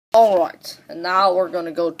Alright, and now we're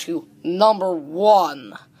gonna go to number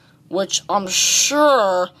 1, which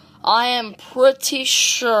I am pretty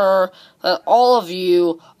sure that all of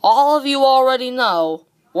you already know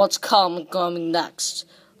what's coming next.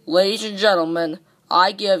 Ladies and gentlemen,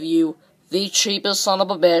 I give you the cheapest son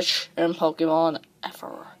of a bitch in Pokemon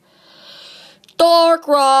ever.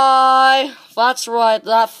 Darkrai! That's right,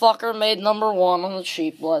 that fucker made number 1 on the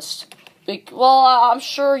cheap list. Well, I'm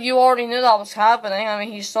sure you already knew that was happening. I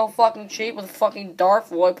mean, he's so fucking cheap with fucking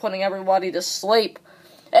Darkrai putting everybody to sleep.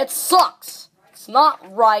 It sucks! It's not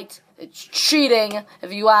right. It's cheating,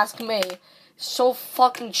 if you ask me. It's so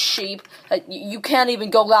fucking cheap that you can't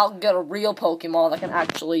even go out and get a real Pokemon that can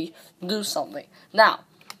actually do something. Now,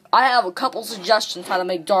 I have a couple suggestions how to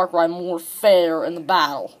make Darkrai more fair in the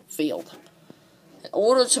battlefield. In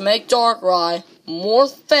order to make Darkrai more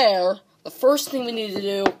fair, the first thing we need to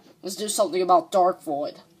do is do something about Dark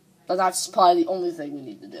Void. But that's probably the only thing we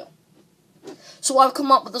need to do. So I've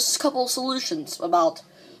come up with a couple of solutions about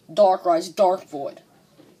Darkrai's Dark Void.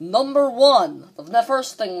 Number 1, the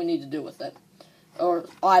first thing we need to do with it, or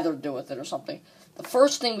either do with it or something. The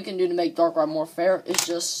first thing we can do to make Darkrai more fair is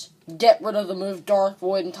just get rid of the move Dark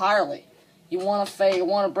Void entirely. You want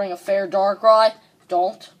to bring a fair Darkrai?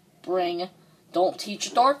 Don't teach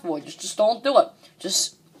a Dark Void. Just don't do it.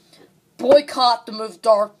 Just boycott the move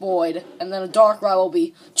Dark Void, and then a Darkrai will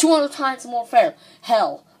be 200 times more fair.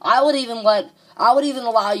 Hell, I would even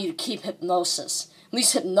allow you to keep Hypnosis. At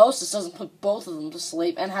least Hypnosis doesn't put both of them to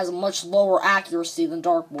sleep and has a much lower accuracy than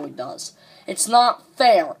Dark Void does. It's not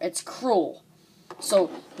fair. It's cruel.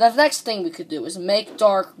 So the next thing we could do is make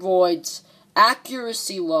Dark Void's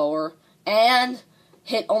accuracy lower and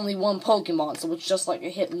hit only one Pokemon, so it's just like a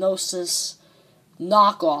Hypnosis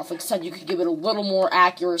knockoff, except you could give it a little more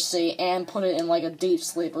accuracy and put it in like a deep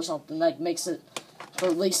sleep or something that makes it for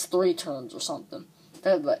at least 3 turns or something.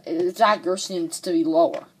 Its accuracy needs to be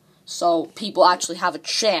lower, so people actually have a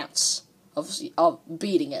chance of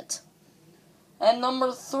beating it. And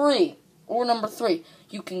number 3,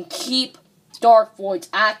 you can keep Dark Void's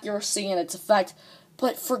accuracy and its effect,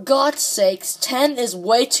 but for God's sakes, 10 is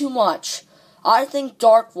way too much. I think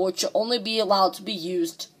Dark Void should only be allowed to be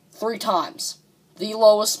used 3 times. The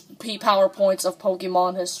lowest P-power points of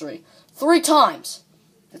Pokemon history. 3 times!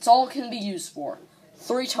 That's all it can be used for.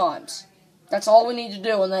 3 times. That's all we need to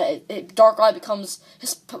do, and then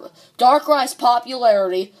Darkrai's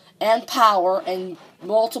popularity and power and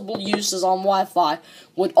multiple uses on Wi-Fi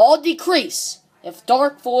would all decrease if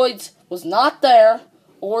Dark Void was not there,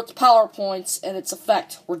 or its power points and its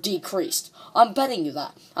effect were decreased. I'm betting you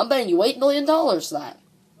that. I'm betting you $8 million that.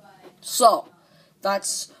 So,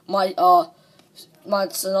 that's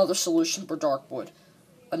that's another solution for Dark Void.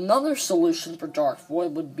 Another solution for Dark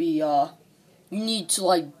Void would be, you need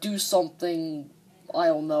to, do something, I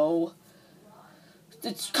don't know.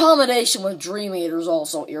 Its combination with Dream Eater is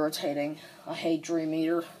also irritating. I hate Dream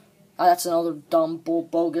Eater. That's another dumb,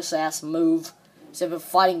 bogus-ass move. Instead of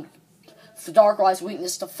fighting, the Darkrai's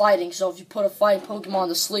weakness to fighting, so if you put a fighting Pokemon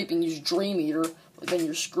to sleep and use Dream Eater, then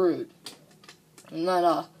you're screwed. And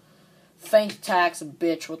then, Faint Attack's a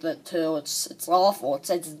bitch with it, too. It's awful.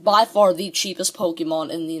 It's by far the cheapest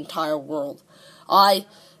Pokemon in the entire world.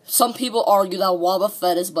 Some people argue that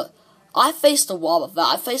Wobbuffet is, but I faced a Wobbuffet.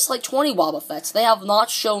 I faced like 20 Wobbuffets. They have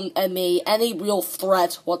not shown me any real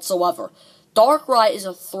threat whatsoever. Darkrai is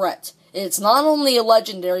a threat. It's not only a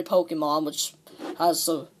legendary Pokemon, which has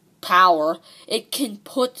the power, it can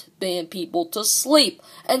put people to sleep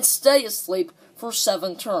and stay asleep for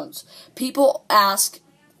 7 turns. People ask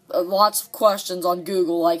lots of questions on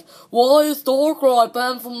Google, like, why is Darkrai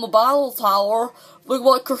banned from the battle tower, but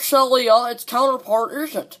like Cresselia, its counterpart,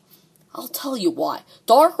 isn't? I'll tell you why.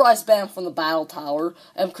 Darkrai's banned from the battle tower,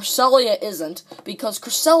 and Cresselia isn't, because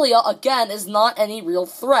Cresselia, again, is not any real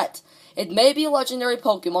threat. It may be a legendary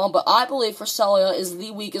Pokemon, but I believe Cresselia is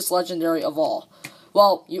the weakest legendary of all.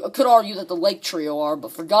 Well, you could argue that the Lake Trio are,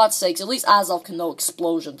 but for God's sakes, at least Azelf can know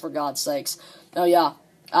Explosion, for God's sakes. Oh yeah,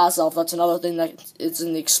 Azelf, that's another thing that is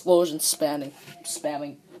in the explosion spamming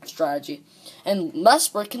strategy. And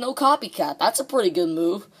Mesprit can know Copycat. That's a pretty good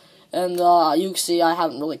move. And Uxie, I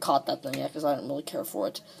haven't really caught that thing yet because I didn't really care for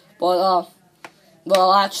it. But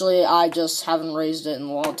well, actually, I just haven't raised it in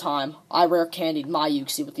a long time. I rare candied my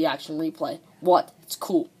Uxie with the action replay. What? It's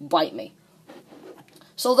cool. Bite me.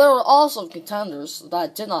 So there were also contenders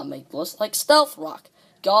that did not make the list, like Stealth Rock.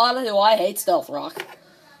 God, do I hate Stealth Rock.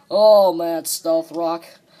 Oh man, Stealth Rock.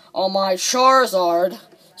 On my Charizard,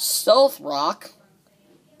 Stealth Rock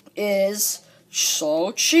is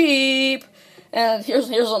so cheap. And here's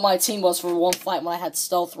what my team was for one fight when I had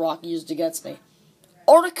Stealth Rock used against me.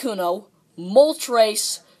 Articuno,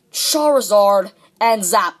 Moltres, Charizard, and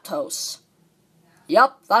Zapdos.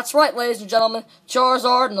 Yep, that's right, ladies and gentlemen.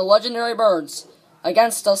 Charizard and the legendary birds.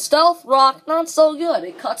 Against a Stealth Rock, not so good.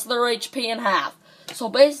 It cuts their HP in half. So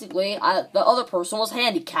basically, the other person was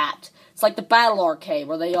handicapped. It's like the Battle Arcade,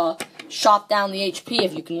 where they chop down the HP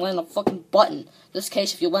if you can land a fucking button. In this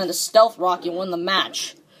case, if you land a Stealth Rock, you win the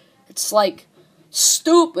match. It's like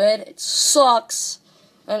stupid. It sucks,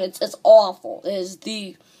 and it's awful. It is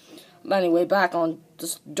the anyway. Back on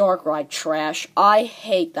this Darkrai trash. I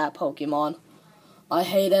hate that Pokemon. I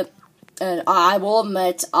hate it. And I will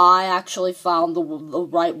admit, I actually found the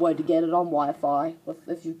right way to get it on Wi-Fi,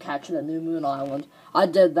 if you catch it at New Moon Island. I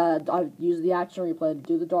did that. I used the action replay to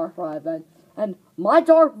do the Darkrai event, and my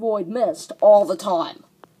Dark Void missed all the time.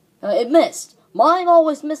 It missed. Mine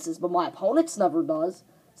always misses, but my opponent's never does.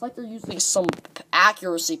 It's like they're using some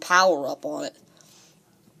accuracy power-up on it.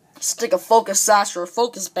 Stick a Focus Sash or a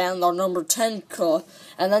Focus Band on number 10,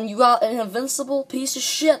 and then you got an invincible piece of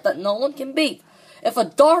shit that no one can beat. If a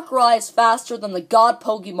Darkrai is faster than the god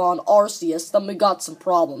Pokemon Arceus, then we got some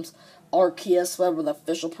problems. Arceus, whatever the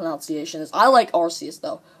official pronunciation is. I like Arceus,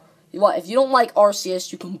 though. If you don't like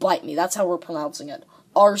Arceus, you can bite me. That's how we're pronouncing it.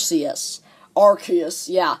 Arceus. Arceus,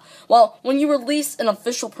 yeah. Well, when you release an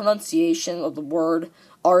official pronunciation of the word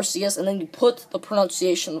Arceus, and then you put the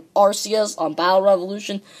pronunciation of Arceus on Battle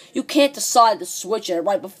Revolution, you can't decide to switch it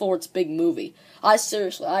right before its big movie.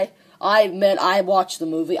 I admit, I watched the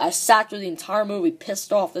movie. I sat through the entire movie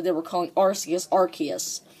pissed off that they were calling Arceus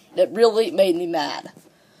Arceus. It really made me mad.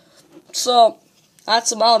 So,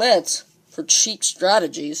 that's about it for cheap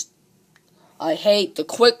strategies. I hate the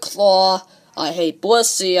Quick Claw. I hate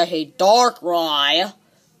Blissey. I hate Darkrai.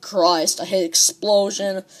 Christ, I hate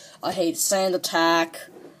Explosion. I hate Sand Attack.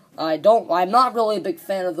 I'm not really a big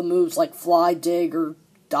fan of the moves like Fly, Dig, or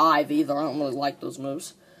Dive either. I don't really like those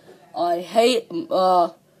moves. I hate,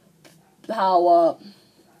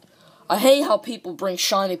 I hate how people bring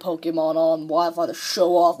shiny Pokemon on Wi-Fi to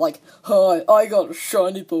show off, like, hi, I got a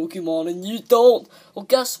shiny Pokemon and you don't. Well,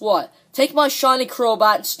 guess what? Take my shiny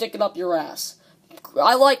Crobat and stick it up your ass.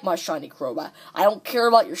 I like my shiny Crobat. I don't care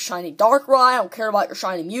about your shiny Darkrai. I don't care about your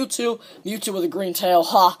shiny Mewtwo. Mewtwo with a green tail.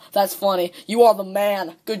 Ha, that's funny. You are the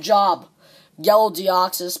man. Good job. Yellow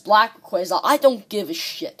Deoxys, Black Rayquaza. I don't give a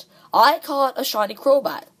shit. I caught a shiny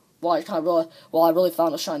Crobat. I really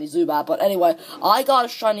found a shiny Zubat, but anyway, I got a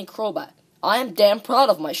shiny Crobat. I am damn proud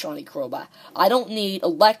of my shiny Crobat. I don't need a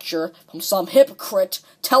lecture from some hypocrite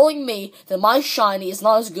telling me that my shiny is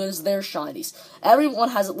not as good as their shinies. Everyone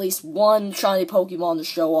has at least one shiny Pokemon to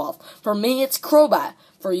show off. For me, it's Crobat.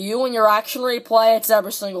 For you and your action replay, it's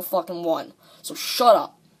every single fucking one. So shut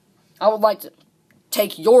up. I would like to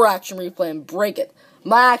take your action replay and break it.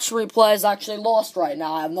 My action replay is actually lost right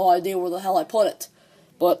now. I have no idea where the hell I put it.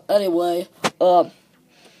 But anyway,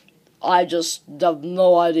 I just have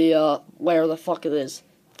no idea where the fuck it is.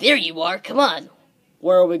 There you are, come on.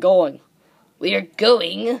 Where are we going? We are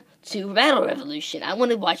going to Battle Revolution. I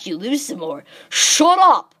want to watch you lose some more. Shut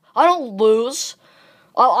up! I don't lose.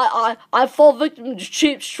 I fall victim to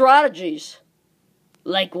cheap strategies.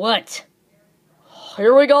 Like what?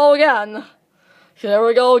 Here we go again. Here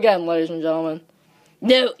we go again, ladies and gentlemen.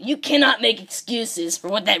 No, you cannot make excuses for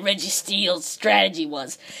what that Registeel's strategy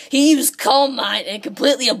was. He used Calm Mind and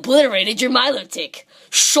completely obliterated your Milotic.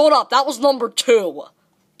 Shut up, that was number 2.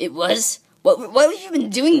 It was? What have you been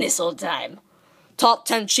doing this whole time? Top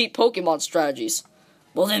 10 cheap Pokemon strategies.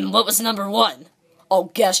 Well then, what was number 1? Oh,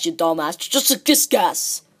 guess, you dumbass. Just a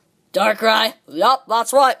guess. Darkrai? Yup,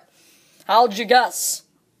 that's right. How'd you guess?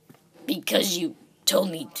 Because you told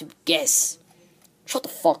me to guess. Shut the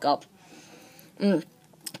fuck up.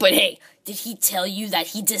 But hey, did he tell you that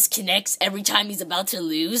he disconnects every time he's about to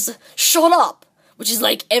lose? Shut up! Which is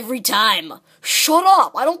like every time. Shut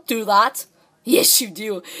up! I don't do that. Yes, you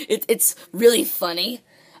do. It's really funny.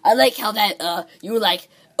 I like how that, you were like,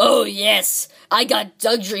 oh yes, I got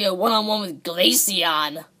Dugtrio one-on-one with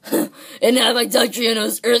Glaceon. And now my Dugtrio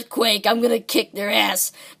knows Earthquake, I'm gonna kick their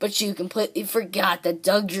ass. But you completely forgot that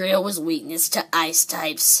Dugtrio was weakness to ice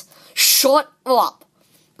types. Shut up!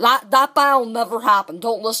 That battle never happened.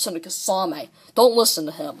 Don't listen to Kasame. Don't listen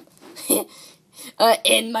to him.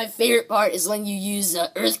 And my favorite part is when you use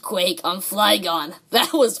Earthquake on Flygon.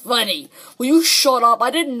 That was funny. Will you shut up? I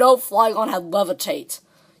didn't know Flygon had Levitate.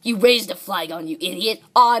 You raised a Flygon, you idiot.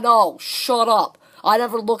 I know. Shut up. I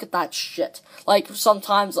never look at that shit. Like,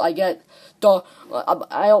 sometimes I get... I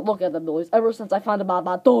don't look at abilities. Ever since I found out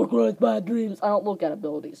about Darkrai's Bad Dreams, I don't look at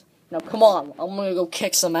abilities. Now, come on. I'm gonna go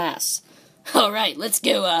kick some ass. Alright, let's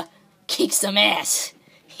go, kick some ass.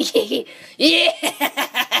 Yeah!